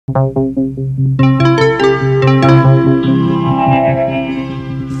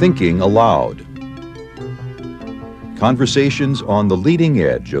Thinking Aloud. Conversations on the leading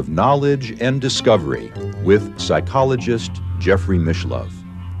edge of knowledge and discovery with psychologist Jeffrey Mishlove.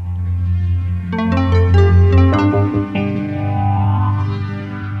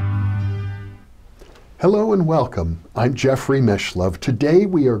 Hello and welcome. I'm Jeffrey Mishlove. Today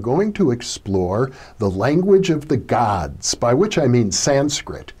we are going to explore the language of the gods, by which I mean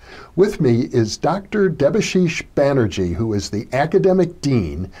Sanskrit. With me is Dr. Debashish Banerji, who is the academic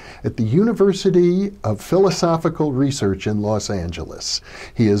dean at the University of Philosophical Research in Los Angeles.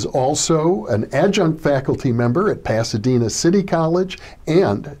 He is also an adjunct faculty member at Pasadena City College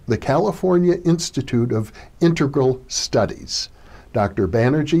and the California Institute of Integral Studies. Dr.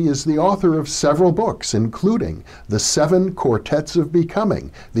 Banerji is the author of several books, including The Seven Quartets of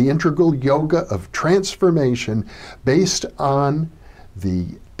Becoming, the Integral Yoga of Transformation, based on the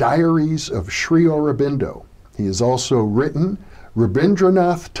Diaries of Sri Aurobindo. He has also written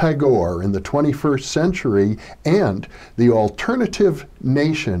Rabindranath Tagore in the 21st Century and The Alternative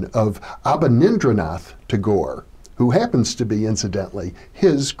Nation of Abanindranath Tagore, who happens to be, incidentally,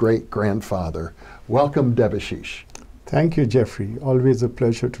 his great-grandfather. Welcome, Debashish. Thank you, Jeffrey. Always a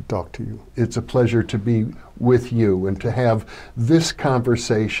pleasure to talk to you. It's a pleasure to be with you and to have this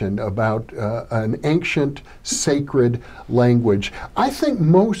conversation about an ancient, sacred language. I think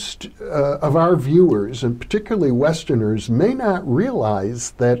most of our viewers, and particularly Westerners, may not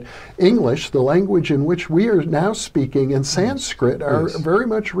realize that English, the language in which we are now speaking, and Sanskrit are very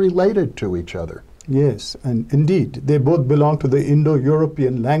much related to each other. Yes, and indeed, they both belong to the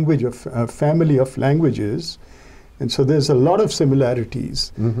Indo-European language of family of languages. And so there's a lot of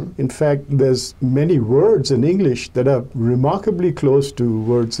similarities. In fact, there's many words in English that are remarkably close to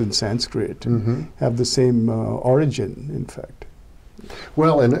words in Sanskrit, have the same origin, in fact.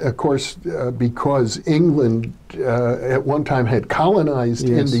 Well, and of course, because England at one time had colonized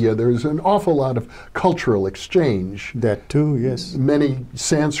India, there's an awful lot of cultural exchange. That too, yes. Many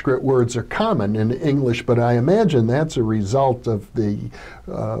Sanskrit words are common in English, but I imagine that's a result of the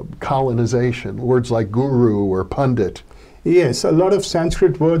colonization. Words like guru or pundit. Yes, a lot of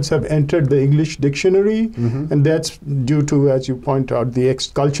Sanskrit words have entered the English dictionary, and that's due to, as you point out, the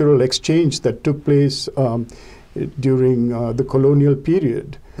cultural exchange that took place during the colonial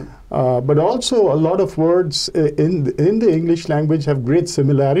period. But also a lot of words in the English language have great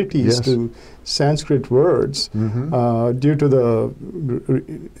similarities to Sanskrit words due to the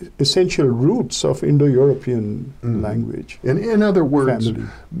essential roots of Indo-European language. In other words,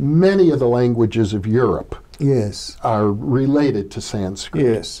 many of the languages of Europe are related to Sanskrit.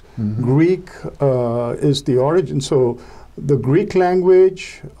 Yes. Greek is the origin. So the Greek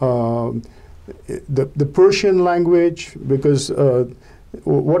language, the Persian language, because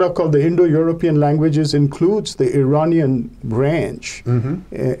what are called the Indo-European languages includes the Iranian branch,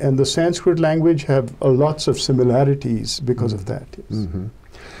 and the Sanskrit language have lots of similarities because of that.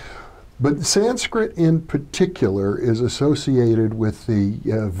 But Sanskrit in particular is associated with the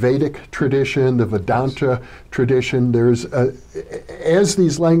Vedic tradition, the Vedanta tradition. There's, as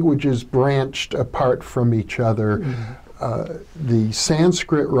these languages branched apart from each other, the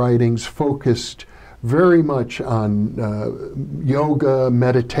Sanskrit writings focused very much on yoga,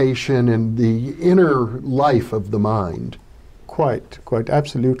 meditation, and the inner life of the mind. Quite,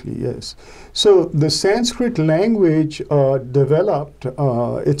 absolutely, yes. So the Sanskrit language developed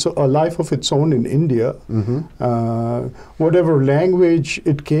it's a life of its own in India. Whatever language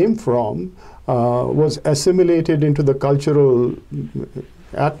it came from was assimilated into the cultural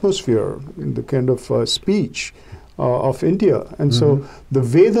atmosphere, in the kind of speech of India. And so the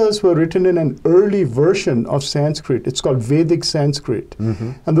Vedas were written in an early version of Sanskrit. It's called Vedic Sanskrit.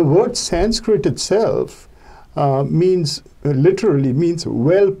 And the word Sanskrit itself literally means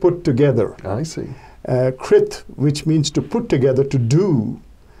well put together. I see. Krit, which means to put together, to do,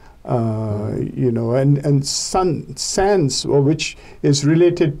 you know, and sans, which is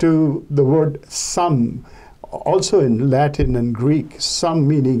related to the word sum, also in Latin and Greek, sum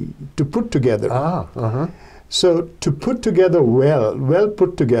meaning to put together. So to put together well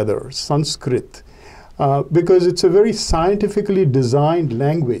put together, Sanskrit, because it's a very scientifically designed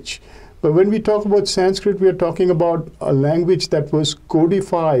language. But when we talk about Sanskrit, we are talking about a language that was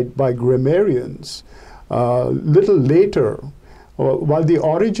codified by grammarians little later, while the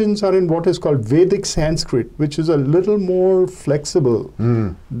origins are in what is called Vedic Sanskrit, which is a little more flexible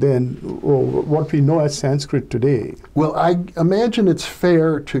than what we know as Sanskrit today. Well, I imagine it's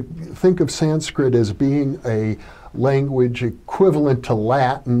fair to think of Sanskrit as being a language equivalent to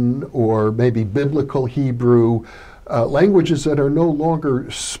Latin or maybe Biblical Hebrew, languages that are no longer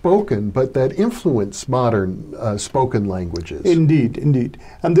spoken, but that influence modern spoken languages. Indeed, indeed.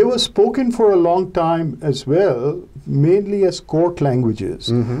 And they were spoken for a long time as well, mainly as court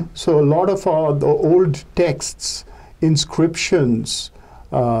languages. So a lot of the old texts, inscriptions,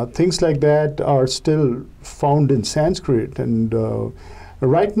 things like that are still found in Sanskrit. And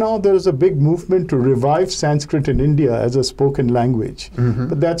right now there is a big movement to revive Sanskrit in India as a spoken language.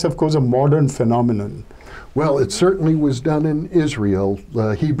 But that's, of course, a modern phenomenon. Well, it certainly was done in Israel.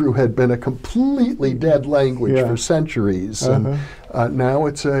 Hebrew had been a completely dead language for centuries, and now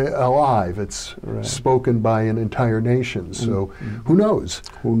it's alive. It's spoken by an entire nation. So who knows?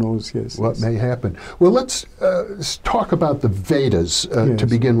 Who knows, yes. What may happen. Well, let's talk about the Vedas to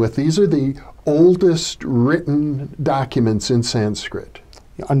begin with. These are the oldest written documents in Sanskrit.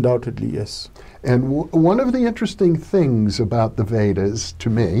 Undoubtedly, yes. And one of the interesting things about the Vedas, to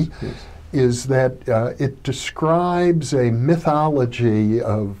me, is that it describes a mythology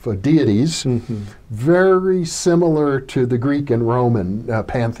of deities very similar to the Greek and Roman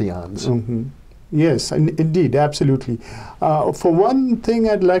pantheons. Yes, indeed, absolutely. For one thing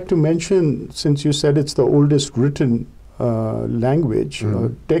I'd like to mention, since you said it's the oldest written language,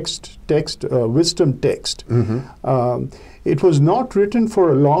 wisdom text, it was not written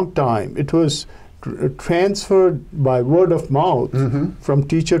for a long time. It was transferred by word of mouth from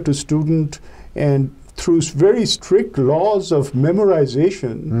teacher to student, and through very strict laws of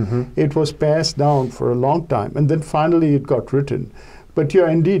memorization, it was passed down for a long time, and then finally it got written. But you're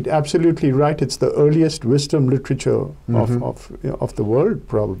indeed absolutely right. It's the earliest wisdom literature of the world,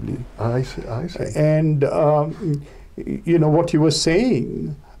 probably. I see. And you know what you were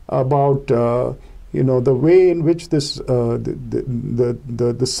saying about you know, the way in which this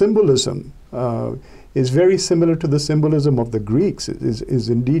the symbolism is very similar to the symbolism of the Greeks is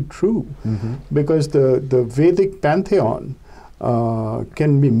indeed true, because the Vedic pantheon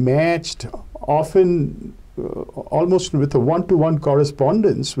can be matched often almost with a one-to-one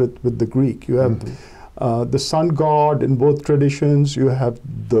correspondence with the Greek. You have the sun god in both traditions. You have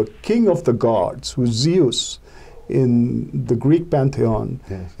the king of the gods, who's Zeus in the Greek pantheon,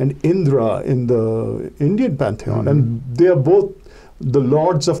 and Indra in the Indian pantheon, and they are both the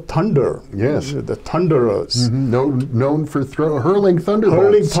lords of thunder. Yes, the thunderers, known for hurling thunderbolts.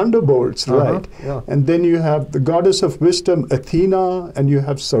 Hurling thunderbolts, right? And then you have the goddess of wisdom, Athena, and you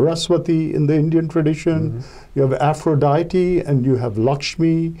have Saraswati in the Indian tradition. You have Aphrodite, and you have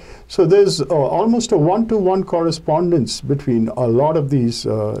Lakshmi. So there's almost a one-to-one correspondence between a lot of these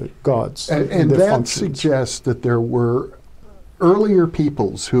gods. And that suggests that there were earlier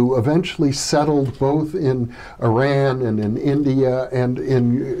peoples who eventually settled both in Iran and in India and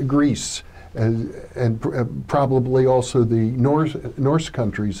in Greece, and probably also the Norse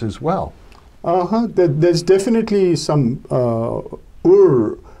countries as well. There's definitely some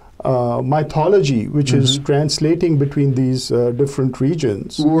Ur mythology, which is translating between these different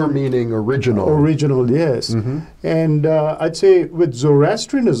regions. Ur meaning original. Original, yes. And I'd say with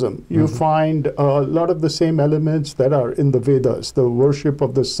Zoroastrianism, you find a lot of the same elements that are in the Vedas, the worship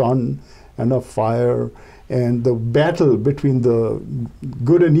of the sun and of fire, and the battle between the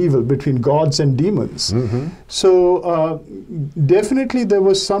good and evil, between gods and demons. So definitely there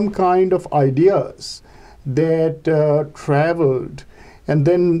was some kind of ideas that traveled. And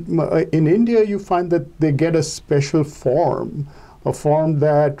then in India, you find that they get a special form, a form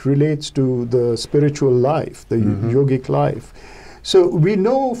that relates to the spiritual life, the yogic life. So we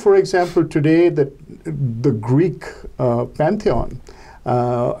know, for example, today that the Greek pantheon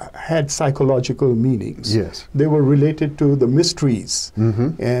had psychological meanings. Yes. They were related to the mysteries.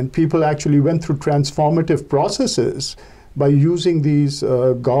 And people actually went through transformative processes by using these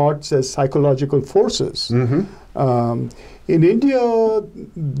gods as psychological forces. In India,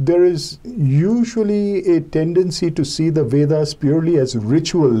 there is usually a tendency to see the Vedas purely as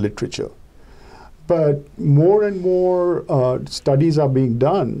ritual literature. But more and more studies are being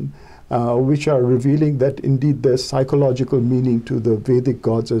done which are revealing that indeed there's psychological meaning to the Vedic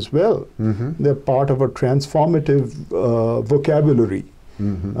gods as well. They're part of a transformative vocabulary,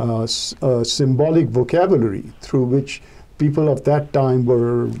 symbolic vocabulary through which people of that time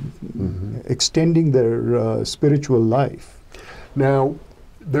were extending their spiritual life. Now,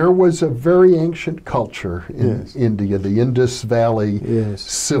 there was a very ancient culture in India, the Indus Valley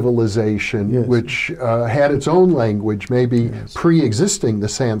civilization, which had its own language, maybe pre-existing the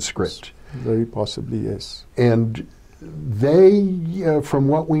Sanskrit. Very possibly, yes. And they, from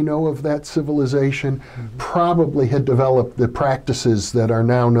what we know of that civilization, probably had developed the practices that are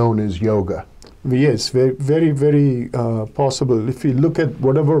now known as yoga. Yes, very, very, very possible. If we look at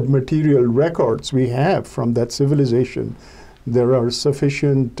whatever material records we have from that civilization, there are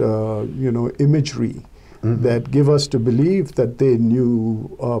sufficient, imagery that give us to believe that they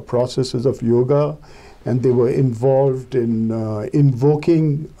knew processes of yoga, and they were involved in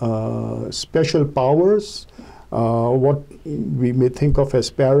invoking special powers, what we may think of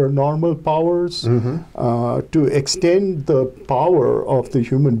as paranormal powers, to extend the power of the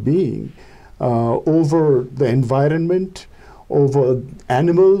human being over the environment, over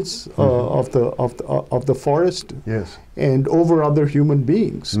animals of the forest, Yes. and over other human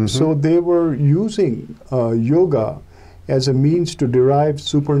beings. So they were using yoga as a means to derive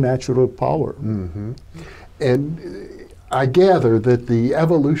supernatural power. And I gather that the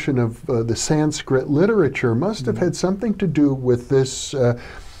evolution of the Sanskrit literature must have had something to do with this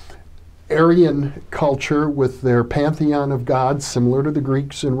Aryan culture, with their pantheon of gods, similar to the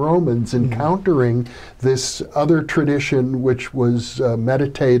Greeks and Romans, encountering this other tradition which was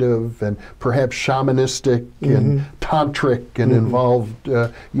meditative and perhaps shamanistic and tantric and involved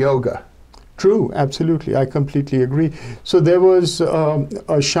yoga. True, absolutely. I completely agree. So there was a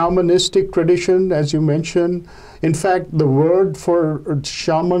shamanistic tradition, as you mentioned. In fact, the word for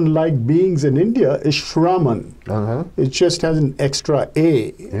shaman-like beings in India is Shraman. It just has an extra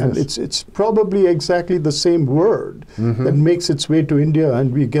A. And it's probably exactly the same word that makes its way to India,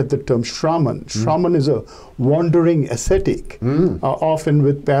 and we get the term Shraman. Shraman is a wandering ascetic, often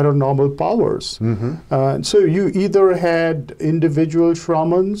with paranormal powers. So you either had individual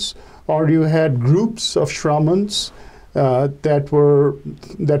Shramans, or you had groups of Shramans that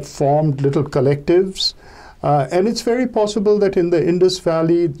formed little collectives. And it's very possible that in the Indus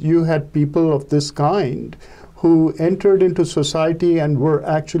Valley you had people of this kind who entered into society and were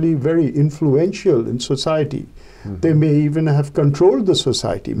actually very influential in society. They may even have controlled the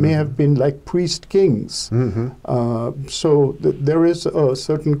society, may have been like priest kings. So there is a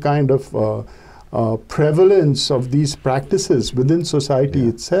certain kind of prevalence of these practices within society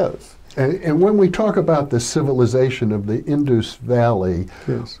itself. And when we talk about the civilization of the Indus Valley,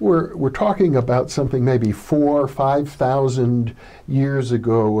 we're talking about something maybe 4,000 or 5,000 years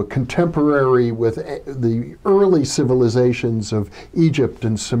ago, a contemporary with the early civilizations of Egypt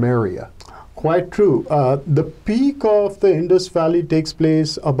and Sumeria. Quite true. The peak of the Indus Valley takes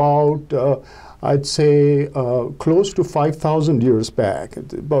place about I'd say close to 5,000 years back,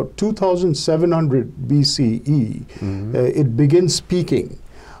 about 2,700 BCE. It begins peaking.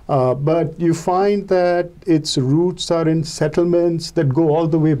 But you find that its roots are in settlements that go all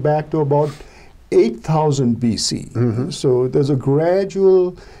the way back to about 8,000 BC. So there's a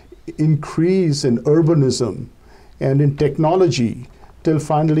gradual increase in urbanism and in technology till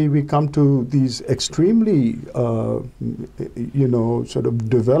finally we come to these extremely, sort of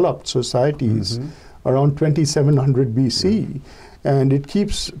developed societies around 2,700 BC. And it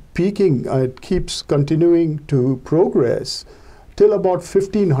keeps peaking, it keeps continuing to progress till about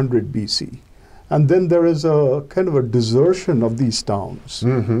 1500 BC. And then there is a kind of a desertion of these towns.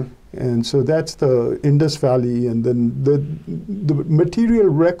 And so that's the Indus Valley, and then the material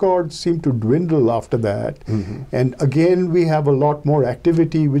records seem to dwindle after that. And again, we have a lot more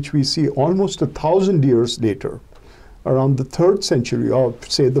activity, which we see almost 1,000 years later, around the 3rd century, or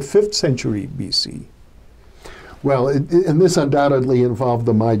say the 5th century BC. Well, and this undoubtedly involved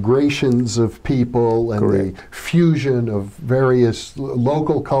the migrations of people and the fusion of various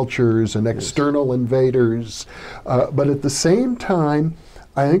local cultures and external invaders. But at the same time,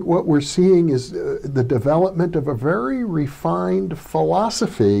 I think what we're seeing is the development of a very refined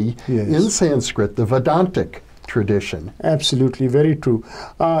philosophy in Sanskrit, the Vedantic tradition. Absolutely, very true.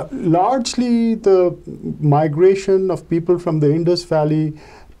 Largely, the migration of people from the Indus Valley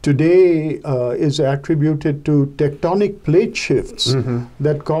today is attributed to tectonic plate shifts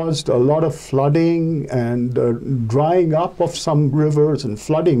that caused a lot of flooding and drying up of some rivers and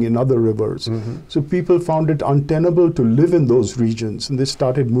flooding in other rivers. So people found it untenable to live in those regions, and they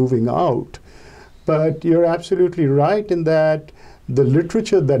started moving out. But you're absolutely right in that the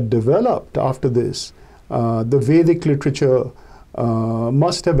literature that developed after this, the Vedic literature,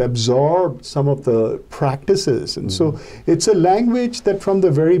 must have absorbed some of the practices. And so it's a language that from the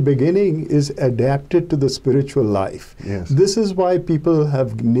very beginning is adapted to the spiritual life. This is why people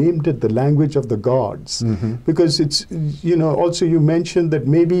have named it the language of the gods. Because it's, also you mentioned that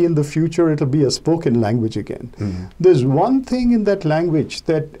maybe in the future it'll be a spoken language again. There's one thing in that language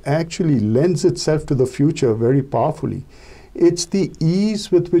that actually lends itself to the future very powerfully. It's the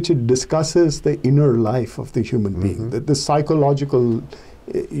ease with which it discusses the inner life of the human being, the psychological,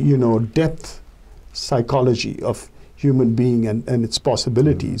 depth psychology of human being and its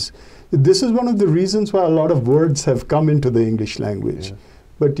possibilities. This is one of the reasons why a lot of words have come into the English language. Yes.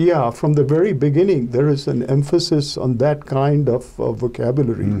 But yeah, from the very beginning, there is an emphasis on that kind of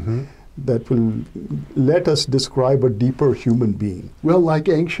vocabulary that will let us describe a deeper human being. Well, like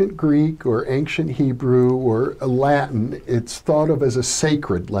ancient Greek or ancient Hebrew or Latin, it's thought of as a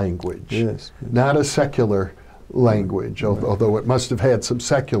sacred language, Yes. not a secular language, although it must have had some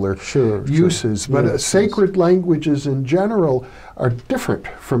secular uses. But Yes, sacred languages in general are different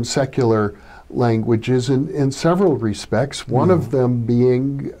from secular languages in several respects, one of them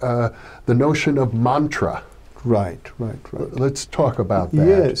being the notion of mantra. Right. Let's talk about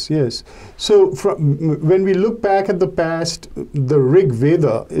that. Yes. So when we look back at the past, the Rig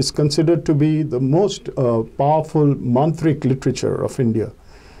Veda is considered to be the most powerful mantric literature of India.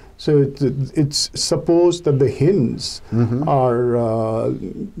 So it's supposed that the hymns are,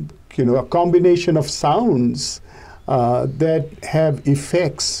 a combination of sounds that have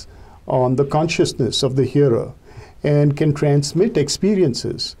effects on the consciousness of the hearer and can transmit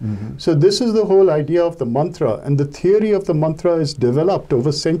experiences. So this is the whole idea of the mantra, and the theory of the mantra is developed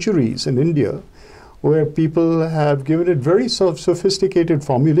over centuries in India, where people have given it very sophisticated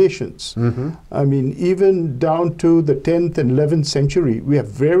formulations. I mean, even down to the 10th and 11th century, we have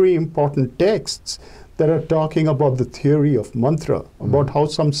very important texts that are talking about the theory of mantra, about how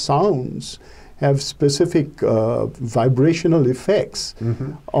some sounds have specific vibrational effects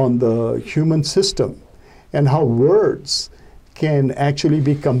on the human system, and how words can actually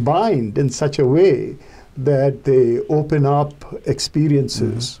be combined in such a way that they open up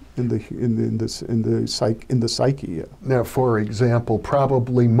experiences in the psyche. Yeah. Now, for example,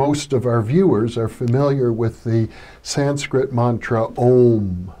 probably most of our viewers are familiar with the Sanskrit mantra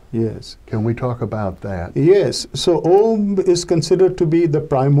Om. Yes. Can we talk about that? Yes. So Om is considered to be the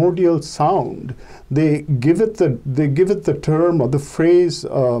primordial sound. They give it the term or the phrase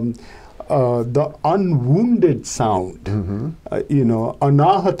the unwounded sound.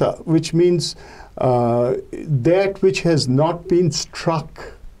 Anahata, which means that which has not been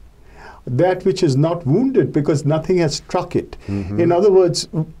struck, that which is not wounded because nothing has struck it. In other words,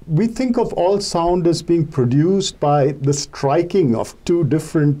 we think of all sound as being produced by the striking of two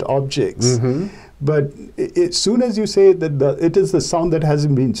different objects. But as soon as you say that it is the sound that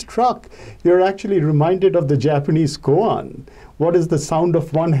hasn't been struck, you're actually reminded of the Japanese koan. What is the sound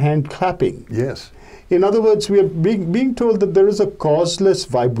of one hand clapping? Yes. In other words, we are being told that there is a causeless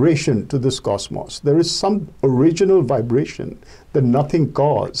vibration to this cosmos. There is some original vibration that nothing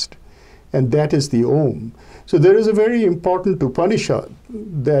caused, and that is the Om. So there is a very important Upanishad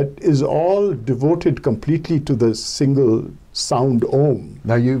that is all devoted completely to the single sound Om.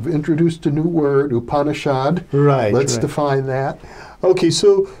 Now you've introduced a new word, Upanishad. Right. Let's define that. Okay,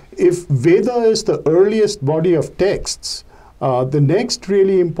 so if Veda is the earliest body of texts, the next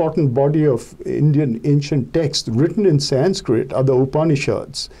really important body of Indian ancient texts written in Sanskrit are the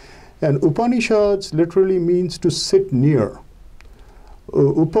Upanishads. And Upanishads literally means to sit near.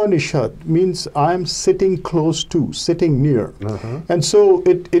 Upanishad means I'm sitting close to, sitting near. And so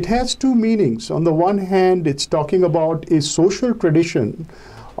it has two meanings. On the one hand, it's talking about a social tradition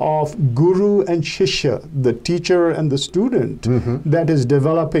of guru and shishya, the teacher and the student, that is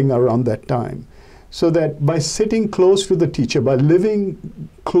developing around that time. So that by sitting close to the teacher, by living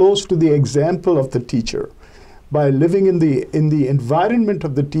close to the example of the teacher, by living in the environment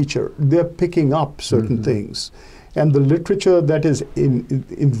of the teacher, they're picking up certain things. And the literature that is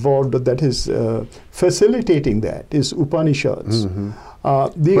involved, that is facilitating that, is Upanishads.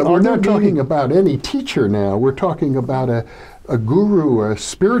 But we're not talking about any teacher now. We're talking about a guru, a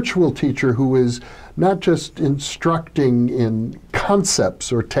spiritual teacher who is not just instructing in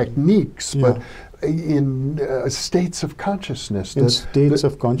concepts or techniques, but in states of consciousness. States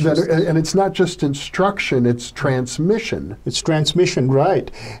of consciousness. And it's not just instruction, it's transmission. It's transmission,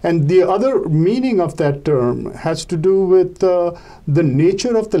 right. And the other meaning of that term has to do with the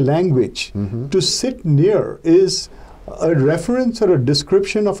nature of the language. To sit near is a reference or a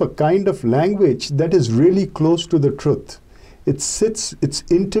description of a kind of language that is really close to the truth. It's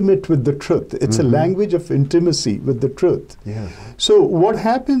intimate with the truth. It's a language of intimacy with the truth. So what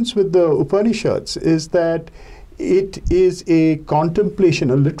happens with the Upanishads is that it is a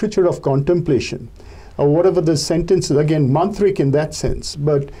contemplation, a literature of contemplation, or whatever the sentence is, again, mantric in that sense,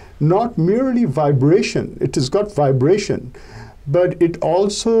 but not merely vibration. It has got vibration, but it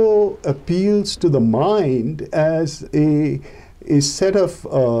also appeals to the mind as a set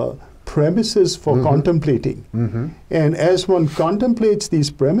of premises for contemplating. And as one contemplates these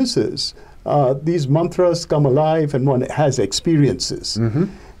premises, these mantras come alive and one has experiences.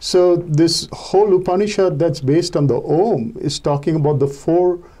 So this whole Upanishad that's based on the Om is talking about the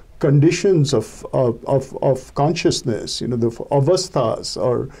four conditions of consciousness, the avasthas,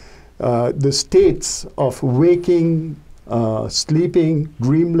 or the states of waking, sleeping,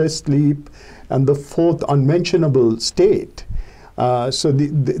 dreamless sleep, and the fourth unmentionable state. So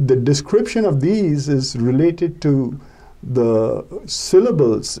the description of these is related to the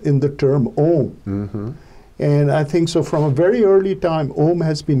syllables in the term Om. Mm-hmm. And I think so from a very early time, Om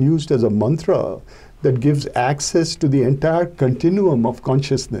has been used as a mantra that gives access to the entire continuum of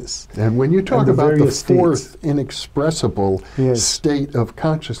consciousness. And when you talk about the fourth states, inexpressible yes, state of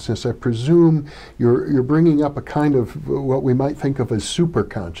consciousness, I presume you're bringing up a kind of what we might think of as super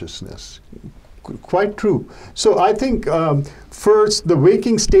consciousness. Quite true. So I think first, the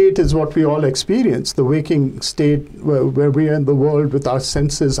waking state is what we all experience, the waking state where we are in the world with our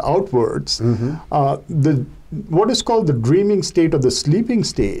senses outwards. Mm-hmm. What is called the dreaming state or the sleeping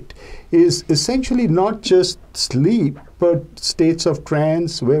state is essentially not just sleep, but states of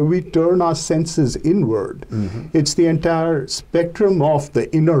trance where we turn our senses inward. Mm-hmm. It's the entire spectrum of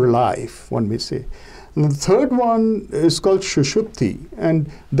the inner life, one may say. And the third one is called Shushupti, and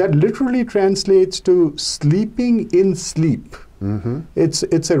that literally translates to sleeping in sleep. Mm-hmm.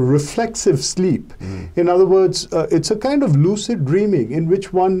 It's a reflexive sleep. Mm-hmm. In other words, it's a kind of lucid dreaming in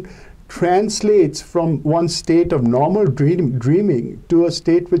which one translates from one state of normal dreaming to a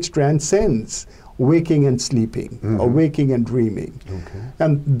state which transcends waking and sleeping, mm-hmm, or waking and dreaming. Okay.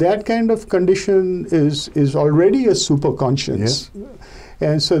 And that kind of condition is already a superconscious. Yes.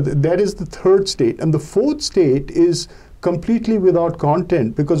 And so that is the third state. And the fourth state is completely without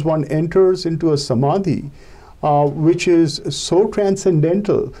content, because one enters into a samadhi, which is so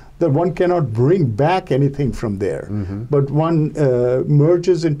transcendental that one cannot bring back anything from there. Mm-hmm. But one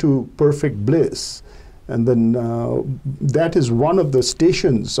merges into perfect bliss. And then that is one of the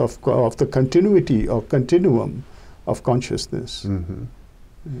stations of the continuity or continuum of consciousness. Mm-hmm.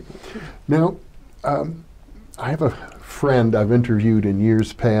 Now, I have a friend I've interviewed in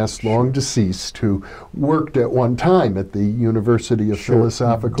years past, long deceased, who worked at one time at the University of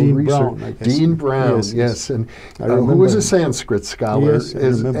Philosophical Dean Research. Brown, I guess. Dean Brown, yes, and who was a Sanskrit scholar, yes,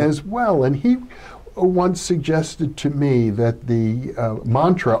 as well. And he once suggested to me that the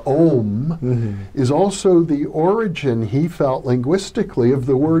mantra Om, mm-hmm, is also the origin, he felt linguistically, of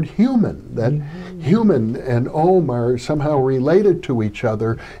the word human, that mm-hmm, human and Om are somehow related to each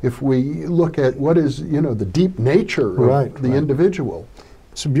other if we look at what is, the deep nature of the individual.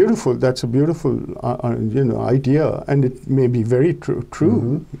 It's beautiful. That's a beautiful idea, and it may be very true.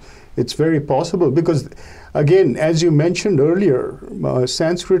 Mm-hmm. It's very possible because, again, as you mentioned earlier,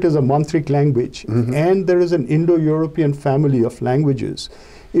 Sanskrit is a mantric language, mm-hmm, and there is an Indo-European family of languages.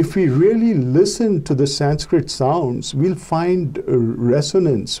 If we really listen to the Sanskrit sounds, we'll find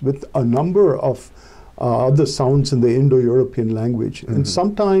resonance with a number of other sounds in the Indo-European language. Mm-hmm. And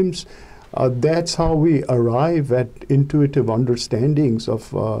sometimes that's how we arrive at intuitive understandings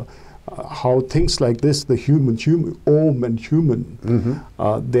of how things like this, the human, Om and human,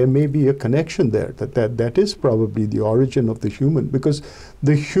 mm-hmm, there may be a connection there, that is probably the origin of the human, because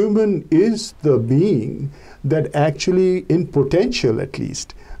the human is the being that actually, in potential at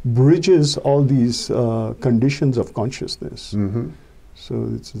least, bridges all these conditions of consciousness. Mm-hmm. So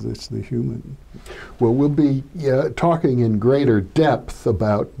it's the human. Well, we'll be talking in greater depth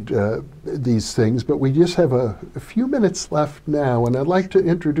about these things, but we just have a few minutes left now, and I'd like to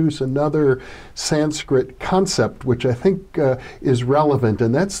introduce another Sanskrit concept which I think is relevant,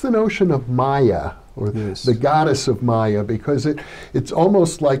 and that's the notion of Maya, or yes, the goddess of Maya, because it's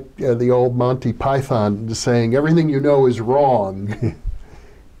almost like the old Monty Python saying, everything you know is wrong.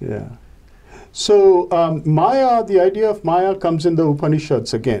 Yeah. So Maya, the idea of Maya comes in the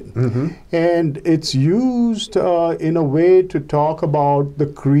Upanishads again. Mm-hmm. And it's used in a way to talk about the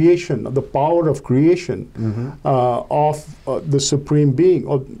creation, the power of creation, mm-hmm, of the Supreme Being.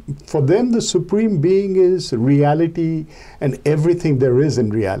 For them, the Supreme Being is reality and everything there is in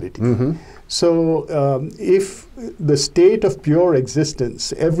reality. Mm-hmm. So if the state of pure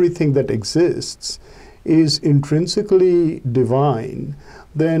existence, everything that exists, is intrinsically divine,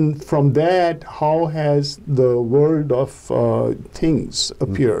 then from that, how has the world of things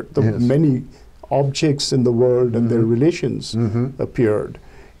appeared? The yes, many objects in the world, mm-hmm, and their relations, mm-hmm, appeared.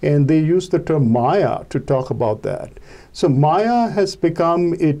 And they use the term Maya to talk about that. So Maya has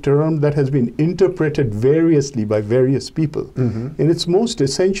become a term that has been interpreted variously by various people. Mm-hmm. In its most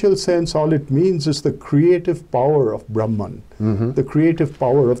essential sense, all it means is the creative power of Brahman, mm-hmm, the creative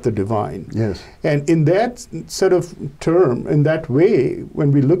power of the divine. Yes. And in that sort of term, in that way,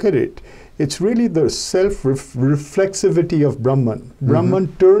 when we look at it, it's really the self-reflexivity of Brahman, mm-hmm,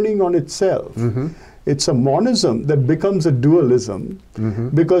 Brahman turning on itself. Mm-hmm. It's a monism that becomes a dualism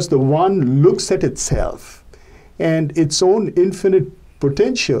because the one looks at itself and its own infinite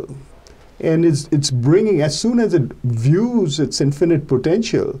potential, and it's bringing, as soon as it views its infinite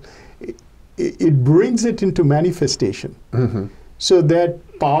potential, it brings it into manifestation. So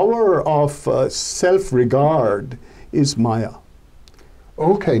that power of self-regard is Maya.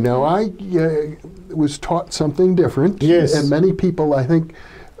 Okay, now I was taught something different. Yes. And many people, I think,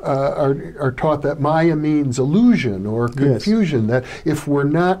 are taught that Maya means illusion or confusion, that if we're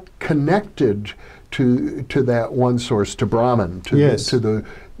not connected to that one source, to Brahman, to the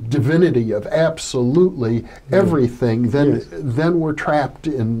divinity of absolutely everything, then we're trapped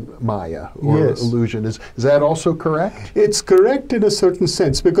in Maya or illusion. Is that also correct? It's correct in a certain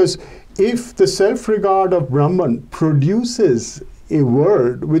sense, because if the self-regard of Brahman produces a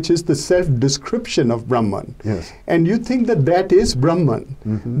word which is the self-description of Brahman, and you think that that is Brahman,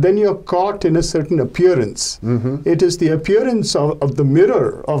 then you're caught in a certain appearance. It is the appearance of the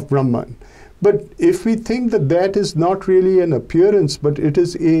mirror of Brahman. But if we think that that is not really an appearance, but it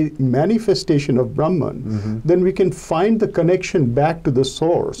is a manifestation of Brahman, then we can find the connection back to the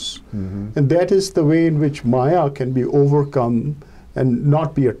source. And that is the way in which Maya can be overcome and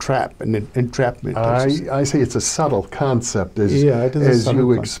not be a trap, an entrapment. I say it's a subtle concept as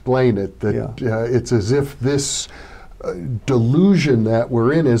you explain it, that it's as if this delusion that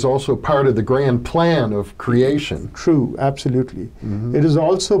we're in is also part of the grand plan of creation. True, absolutely. It is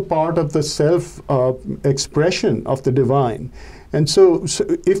also part of the self-expression of the divine. And so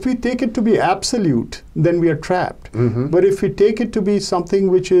if we take it to be absolute, then we are trapped. But if we take it to be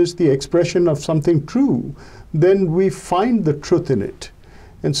something which is the expression of something true, then we find the truth in it.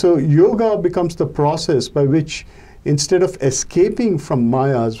 And so yoga becomes the process by which, instead of escaping from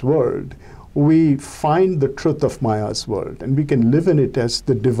Maya's world, we find the truth of Maya's world, and we can live in it as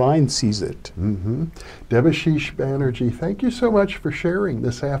the divine sees it. Debashish Banerji, thank you so much for sharing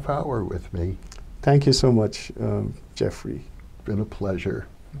this half hour with me. Thank you so much, Jeffrey. It's been a pleasure.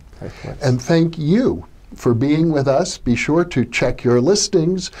 Likewise. And thank you for being with us. Be sure to check your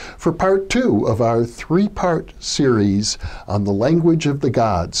listings for part 2 of our 3-part series on the language of the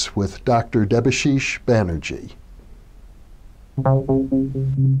gods with Dr. Debashish Banerji.